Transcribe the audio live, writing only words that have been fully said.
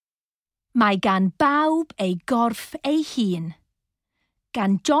Mae gan bawb ei gorff ei hun.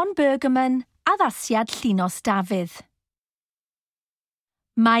 Gan John Bergerman, addasiad Llunos Dafydd.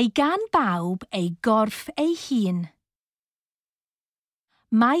 Mae gan bawb ei gorff ei hun.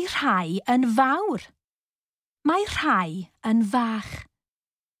 Mae rhai yn fawr. Mae rhai yn fach.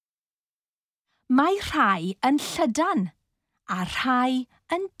 Mae rhai yn llydan a rhai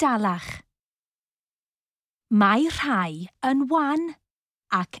yn dalach. Mae rhai yn wan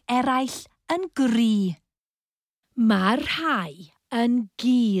ac eraill yn gry. Mae rhai yn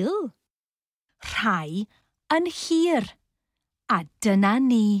gul. Rhai yn hir. A dyna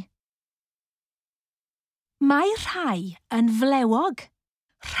ni. Mae rhai yn flewog.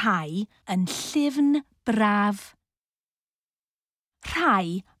 Rhai yn llyfn braf.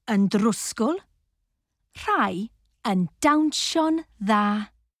 Rhai yn drwsgwl. Rhai yn dawnsio'n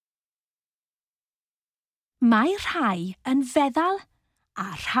dda. Mae rhai yn feddal a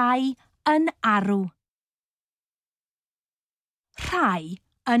rhai yn arw. Rhai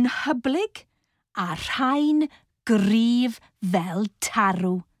yn hyblyg a rhai'n gryf fel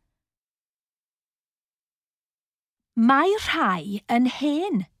tarw. Mae rhai yn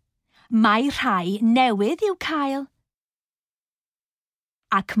hen. Mae rhai newydd i'w cael.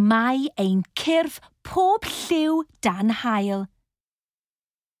 Ac mae ein cyrff pob lliw dan haul.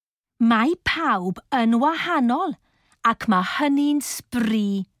 Mae pawb yn wahanol ac mae hynny'n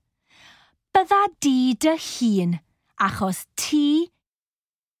sbri. Bydda di dy hun achos ti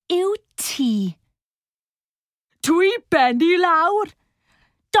yw ti. Dwi ben i lawr.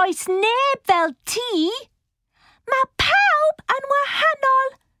 Does neb fel ti. Mae pawb yn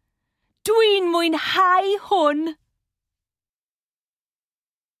wahanol. Dwi'n mwynhau hwn.